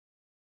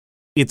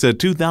It's a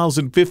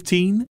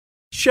 2015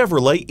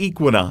 Chevrolet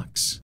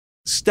Equinox.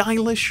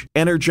 Stylish,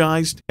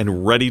 energized,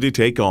 and ready to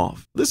take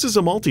off. This is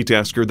a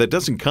multitasker that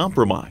doesn't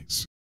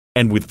compromise.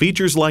 And with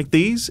features like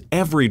these,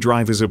 every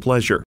drive is a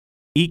pleasure.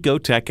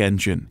 Autocheck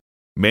engine,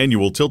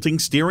 manual tilting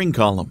steering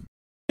column,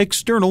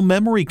 external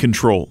memory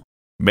control,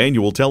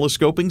 manual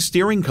telescoping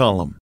steering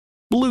column,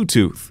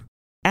 Bluetooth,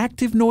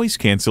 active noise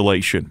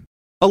cancellation,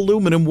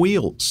 aluminum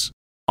wheels,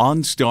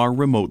 OnStar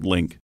remote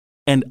link,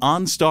 and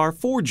OnStar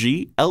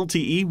 4G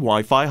LTE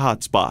Wi-Fi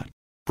hotspot.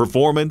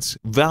 Performance,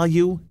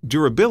 value,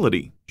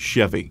 durability,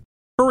 Chevy.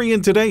 Hurry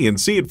in today and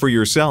see it for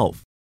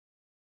yourself.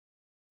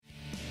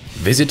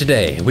 Visit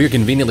today. We're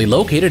conveniently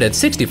located at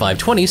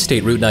 6520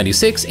 State Route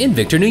 96 in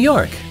Victor, New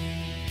York.